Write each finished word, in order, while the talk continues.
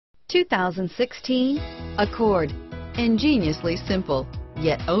2016 Accord. Ingeniously simple,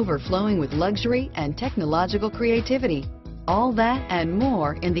 yet overflowing with luxury and technological creativity. All that and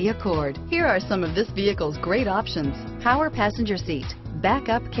more in the Accord. Here are some of this vehicle's great options: power passenger seat,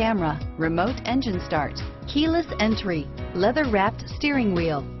 backup camera, remote engine start, keyless entry, leather-wrapped steering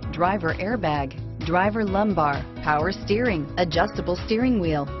wheel, driver airbag, driver lumbar, power steering, adjustable steering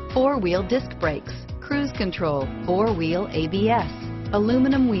wheel, four-wheel disc brakes, cruise control, four-wheel ABS,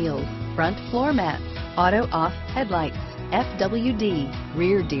 aluminum wheels, front floor mats, auto-off headlights, FWD,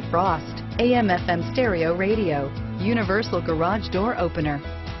 rear defrost, AM/FM stereo radio, universal garage door opener,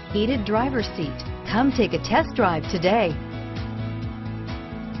 heated driver's seat. Come take a test drive today.